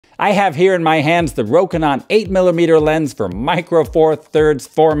I have here in my hands the Rokinon 8mm lens for micro four thirds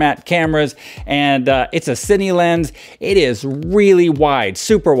format cameras, and it's a CINE lens. It is really wide,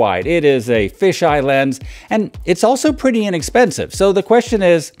 super wide. It is a fisheye lens, and it's also pretty inexpensive. So the question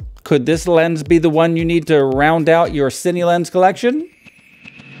is, could this lens be the one you need to round out your CINE lens collection?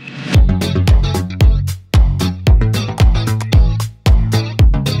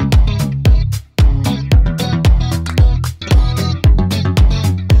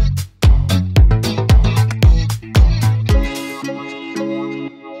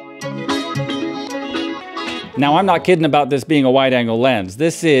 Now, I'm not kidding about this being a wide-angle lens.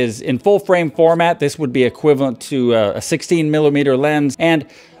 This is in full frame format. This would be equivalent to a 16mm lens, and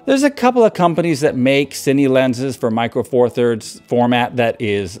there's a couple of companies that make CINE lenses for micro four thirds format that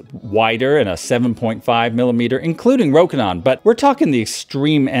is wider and a 7.5mm, including Rokinon, but we're talking the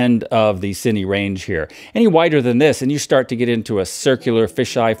extreme end of the CINE range here. Any wider than this and you start to get into a circular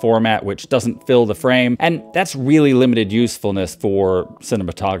fisheye format which doesn't fill the frame, and that's really limited usefulness for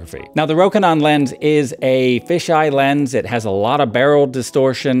cinematography. Now, the Rokinon lens is a fisheye lens. It has a lot of barrel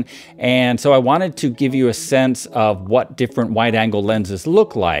distortion, and so I wanted to give you a sense of what different wide-angle lenses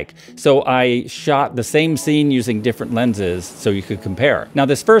look like. So I shot the same scene using different lenses so you could compare. Now,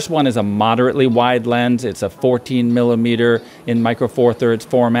 this first one is a moderately wide lens. It's a 14mm in micro four thirds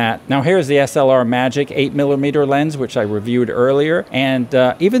format. Now, here's the SLR Magic 8mm lens, which I reviewed earlier. And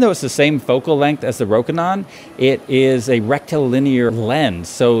even though it's the same focal length as the Rokinon, it is a rectilinear lens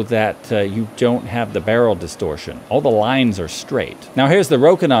so that you don't have the barrel distortion. All the lines are straight. Now, here's the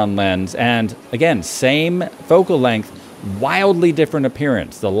Rokinon lens, and again, same focal length, wildly different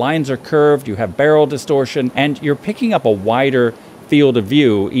appearance. The lines are curved, you have barrel distortion, and you're picking up a wider field of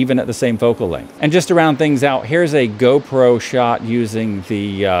view even at the same focal length. And just to round things out, here's a GoPro shot using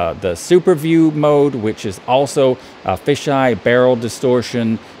the super view mode, which is also a fisheye barrel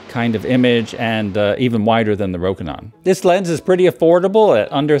distortion kind of image, and even wider than the Rokinon. This lens is pretty affordable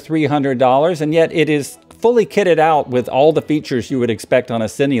at under $300, and yet it is fully kitted out with all the features you would expect on a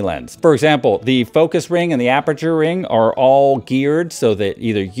CINE lens. For example, the focus ring and the aperture ring are all geared so that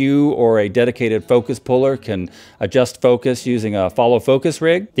either you or a dedicated focus puller can adjust focus using a follow focus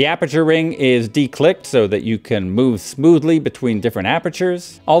rig. The aperture ring is declicked so that you can move smoothly between different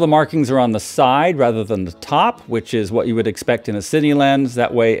apertures. All the markings are on the side rather than the top, which is what you would expect in a CINE lens.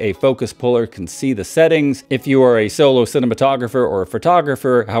 That way a focus puller can see the settings. If you are a solo cinematographer or a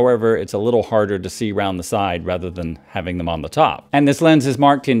photographer, however, it's a little harder to see around the side rather than having them on the top. And this lens is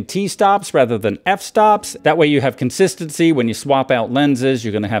marked in T-stops rather than F-stops. That way you have consistency. When you swap out lenses,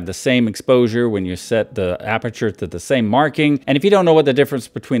 you're going to have the same exposure when you set the aperture to the same marking. And if you don't know what the difference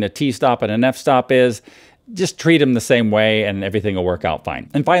between a T-stop and an F-stop is, just treat them the same way and everything will work out fine.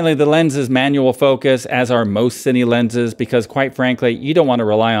 And finally, the lens is manual focus, as are most CINE lenses, because quite frankly, you don't want to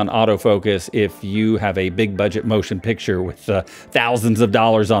rely on autofocus if you have a big budget motion picture with thousands of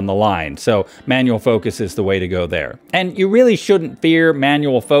dollars on the line. So manual focus is the way to go there. And you really shouldn't fear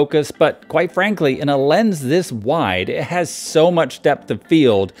manual focus, but quite frankly, in a lens this wide, it has so much depth of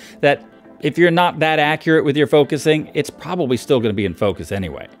field that if you're not that accurate with your focusing, it's probably still going to be in focus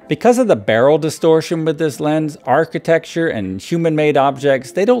anyway. Because of the barrel distortion with this lens, architecture and human-made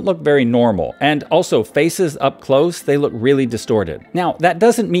objects, they don't look very normal. And also faces up close, they look really distorted. Now, that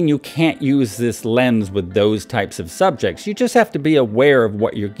doesn't mean you can't use this lens with those types of subjects. You just have to be aware of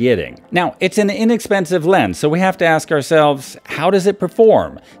what you're getting. Now, it's an inexpensive lens, so we have to ask ourselves, how does it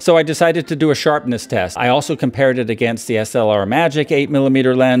perform? So I decided to do a sharpness test. I also compared it against the SLR Magic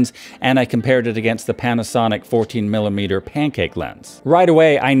 8mm lens, and I compared it against the Panasonic 14mm pancake lens. Right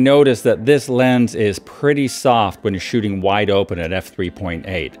away, I noticed that this lens is pretty soft when you're shooting wide open at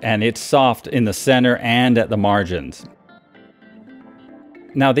f3.8, and it's soft in the center and at the margins.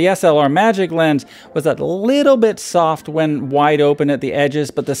 Now, the SLR Magic lens was a little bit soft when wide open at the edges,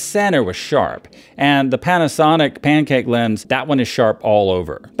 but the center was sharp. And the Panasonic pancake lens, that one is sharp all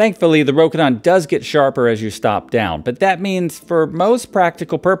over. Thankfully, the Rokinon does get sharper as you stop down, but that means for most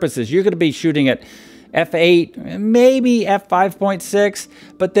practical purposes, you're going to be shooting at f8, maybe f5.6,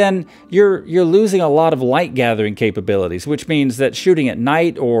 but then you're losing a lot of light gathering capabilities, which means that shooting at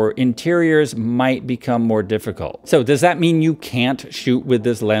night or interiors might become more difficult. So does that mean you can't shoot with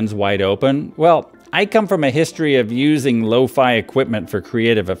this lens wide open? Well, I come from a history of using lo-fi equipment for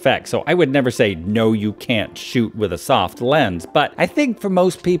creative effects, so I would never say, no, you can't shoot with a soft lens. But I think for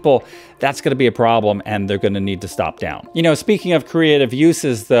most people, that's going to be a problem and they're going to need to stop down. You know, speaking of creative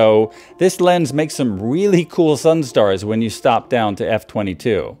uses though, this lens makes some really cool sun stars when you stop down to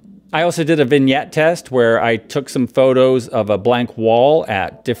f22. I also did a vignette test where I took some photos of a blank wall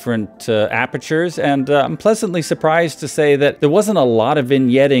at different apertures, and I'm pleasantly surprised to say that there wasn't a lot of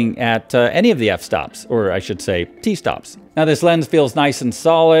vignetting at any of the f-stops, or I should say t-stops. Now this lens feels nice and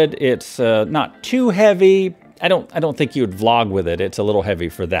solid. It's not too heavy. I don't think you would vlog with it. It's a little heavy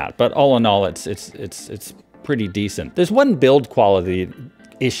for that, but all in all, it's pretty decent. There's one build quality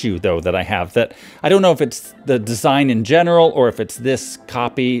issue though that I have that I don't know if it's the design in general or if it's this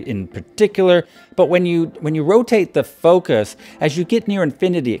copy in particular, but when you rotate the focus, as you get near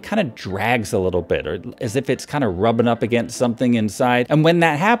infinity, it kind of drags a little bit, or as if it's kind of rubbing up against something inside. And when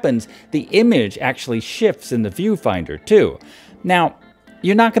that happens, the image actually shifts in the viewfinder too. Now,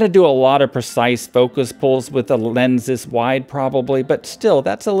 you're not going to do a lot of precise focus pulls with a lens this wide probably, but still,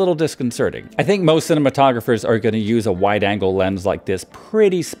 that's a little disconcerting. I think most cinematographers are going to use a wide-angle lens like this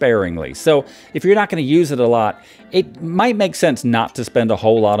pretty sparingly. So if you're not going to use it a lot, it might make sense not to spend a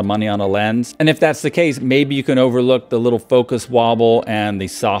whole lot of money on a lens. And if that's the case, maybe you can overlook the little focus wobble and the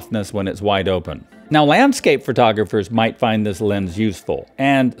softness when it's wide open. Now, landscape photographers might find this lens useful,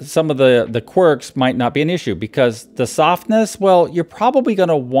 and some of the quirks might not be an issue because the softness, well, you're probably going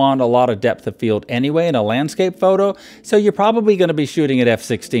to want a lot of depth of field anyway in a landscape photo, so you're probably going to be shooting at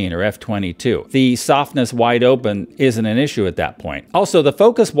f/16 or f/22. The softness wide open isn't an issue at that point. Also, the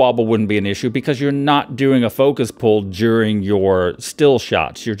focus wobble wouldn't be an issue because you're not doing a focus pull during your still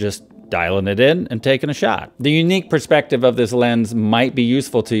shots. You're just dialing it in and taking a shot. The unique perspective of this lens might be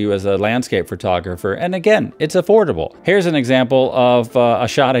useful to you as a landscape photographer, and again, it's affordable. Here's an example of a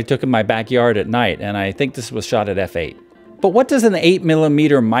shot I took in my backyard at night, and I think this was shot at f/8. But what does an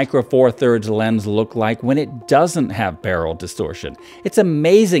 8mm micro four thirds lens look like when it doesn't have barrel distortion? It's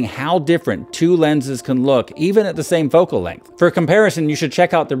amazing how different two lenses can look, even at the same focal length. For comparison, you should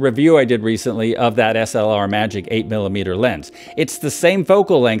check out the review I did recently of that SLR Magic 8mm lens. It's the same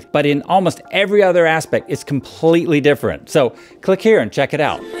focal length, but in almost every other aspect, it's completely different. So click here and check it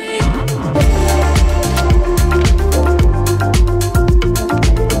out.